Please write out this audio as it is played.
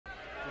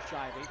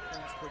shy of 8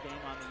 points per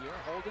game on the year.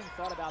 Holden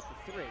thought about the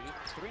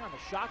three on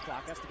the shot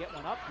clock, has to get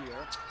one up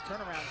here.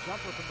 Turnaround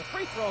jumper from the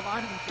free throw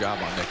line. Job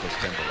on Nicholas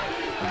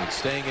Timberlake. I mean,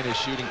 staying in his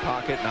shooting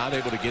pocket, not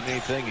able to get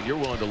anything, and you're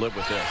willing to live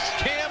with this.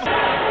 Cam.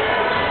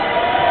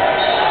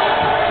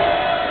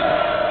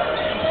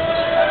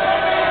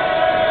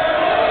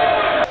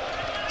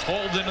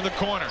 Holden in the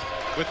corner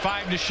with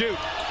 5 to shoot.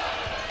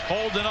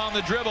 Holden on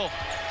the dribble.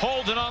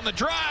 Holden on the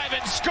drive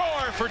and score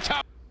for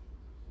Towson.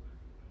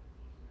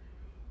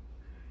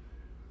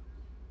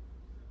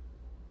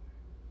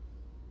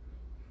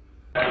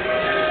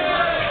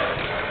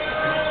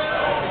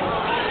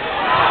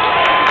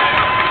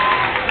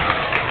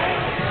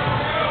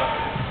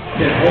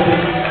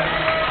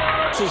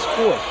 This is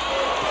fourth.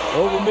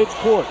 Over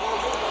midcourt.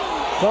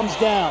 Comes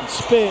down,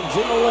 spins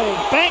in the lane,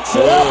 banks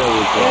it up,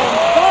 and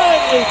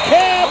finally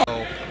Cam.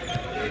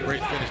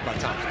 Great finish by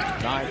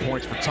Thompson. 9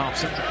 points for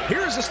Thompson.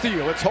 Here's the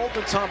steal. It's Holden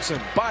and Thompson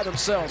by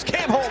themselves.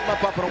 Cam Holden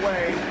up and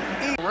away.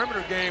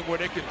 Perimeter game where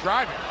they can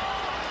drive it,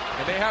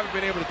 and they haven't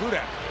been able to do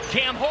that.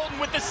 Cam Holden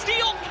with the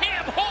steal.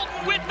 Cam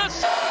Holden with the...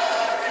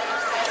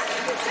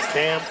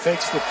 Cam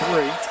fakes the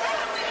three.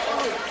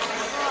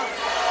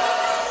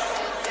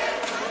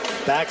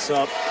 Backs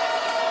up.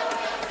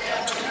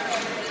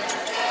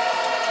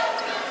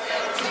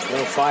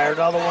 He'll fire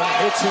another one,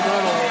 hits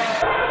another one.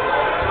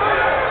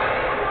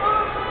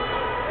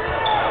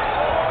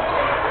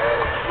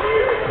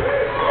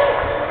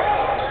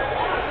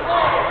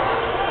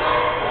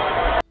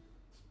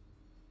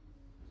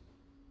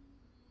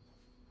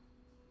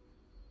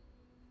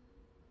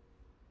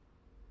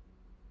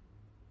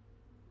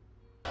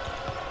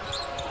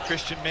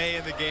 Christian May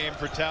in the game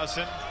for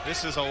Towson.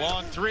 This is a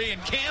long three,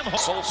 and Cam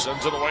Holden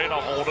sends it away to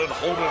Holden.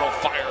 Holden will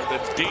fire the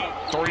deep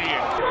three.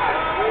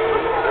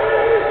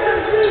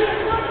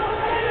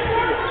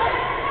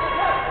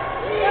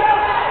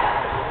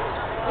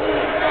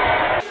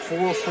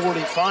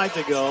 4:45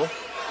 to go.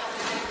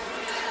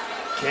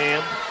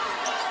 Cam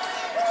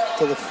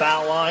to the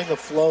foul line, the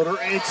floater,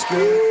 it's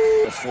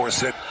good.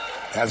 Force it,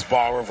 has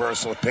ball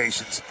reversal with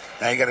patience.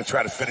 Now you got to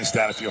try to finish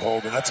that if you're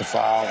holding. That's a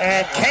foul.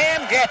 And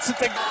Cam gets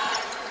it.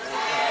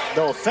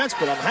 No offense,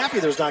 but I'm happy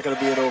there's not going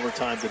to be an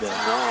overtime today.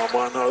 No,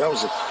 well, no, that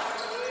was a...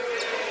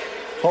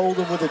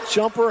 Holden with a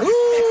jumper.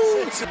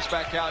 Comes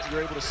back out, and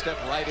you're able to step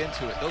right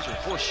into it. Those are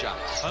forced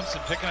shots. Thompson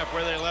picking up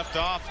where they left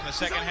off in the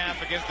second half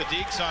against the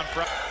Deeks on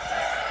Friday.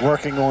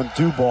 Working on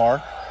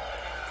Dubar.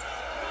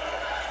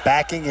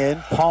 Backing in,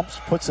 pumps,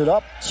 puts it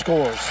up,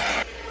 scores.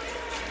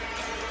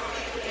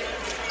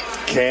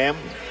 Cam.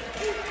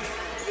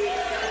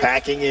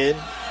 Backing in.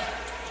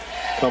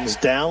 Comes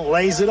down,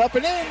 lays it up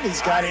and in.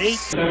 He's got 8.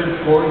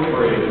 Center court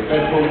for a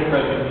special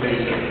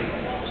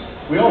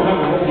presentation. We all have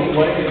a role to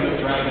play in the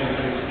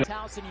Dragon.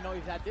 Towson, you know,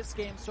 he's had this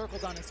game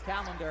circled on his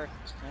calendar,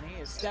 and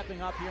he is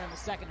stepping up here in the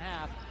second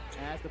half.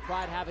 As the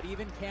Pride have it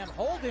even, Cam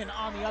Holden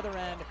on the other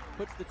end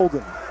puts the...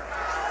 Holden.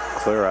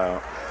 Clear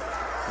out.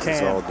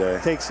 Cam all day.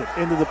 Takes it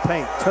into the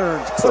paint,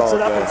 turns, puts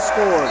it up and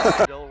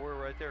scores. Delaware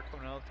right there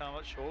coming out of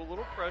timeout, show a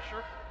little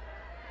pressure.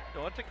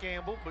 Don't have to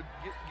gamble, but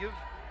give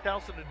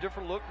Towson a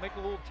different look, make a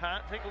little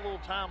time, take a little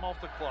time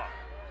off the clock.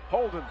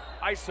 Holden,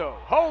 ISO.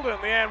 Holden,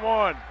 the and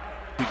one.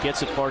 He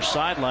gets it far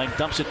sideline,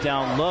 dumps it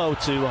down low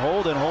to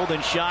Holden.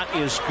 Holden's shot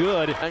is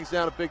good. Hangs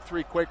down a big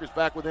three. Quakers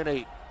back within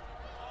 8.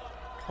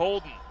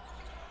 Holden.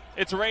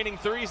 It's raining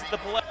threes at the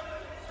play.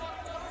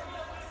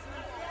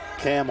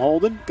 Cam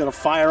Holden going to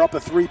fire up a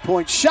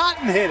 3-point shot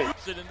and hit it.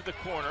 Sit into the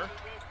corner.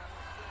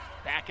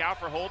 Back out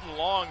for Holden.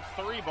 Long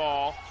 3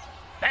 ball.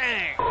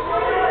 Bang!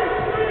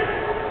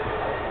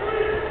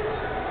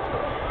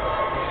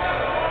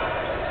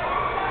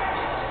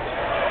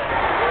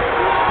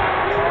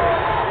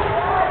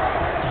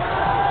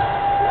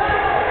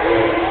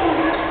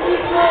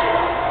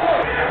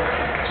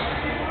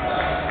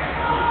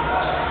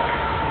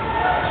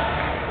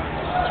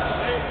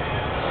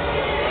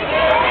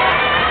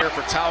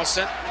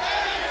 Towson,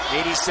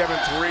 87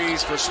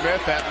 threes for Smith.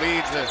 That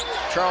leads the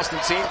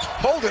Charleston team.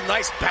 Holden,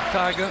 nice back.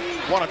 Tiger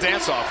won a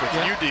dance-off with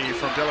UD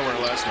from Delaware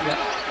last night.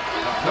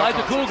 Clyde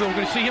the Cougar, we're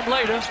going to see him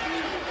later.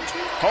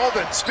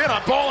 Holden, spin on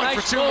bowling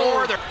nice for 2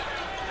 goal. more.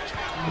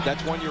 But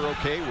that's one you're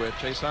okay with.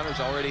 Chase Hunter's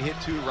already hit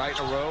 2 right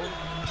in a row.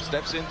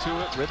 Steps into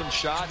it, rhythm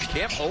shot.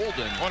 Cam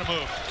Holden. What a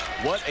move.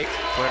 What a...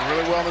 Playing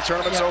really well in the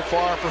tournament so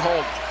far for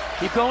Holden.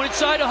 Keep going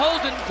inside to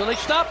Holden until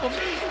they stop him.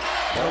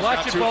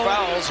 Got 2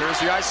 fouls. Here's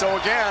the ISO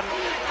again.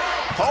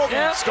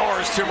 Holden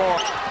scores 2 more.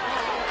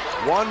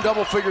 1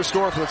 double-figure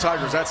score for the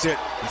Tigers. That's it.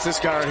 It's this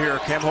guy right here,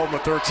 Cam Holden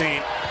with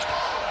 13.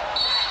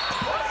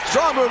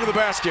 Strong move to the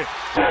basket.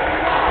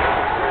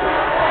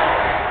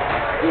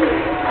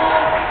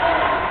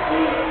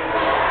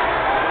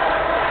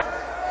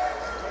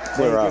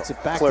 Clear out. Gets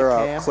it back Clear to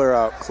out. Cam. Clear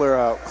out. Clear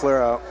out.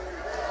 Clear out.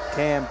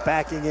 Cam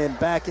backing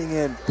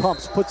in,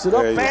 pumps, puts it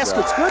up, There you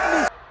basket's go.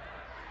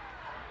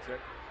 good.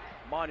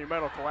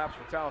 Monumental collapse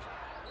for Towson.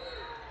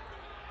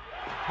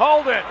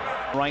 Holden.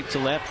 Right to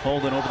left,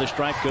 Holden over the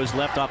stripe, goes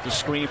left off the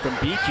screen from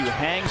BQ,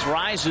 hangs,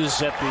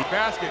 rises at the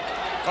basket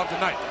of the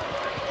night.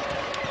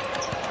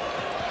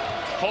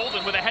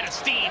 Holden with a head of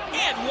steam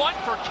and one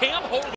for Cam Holden.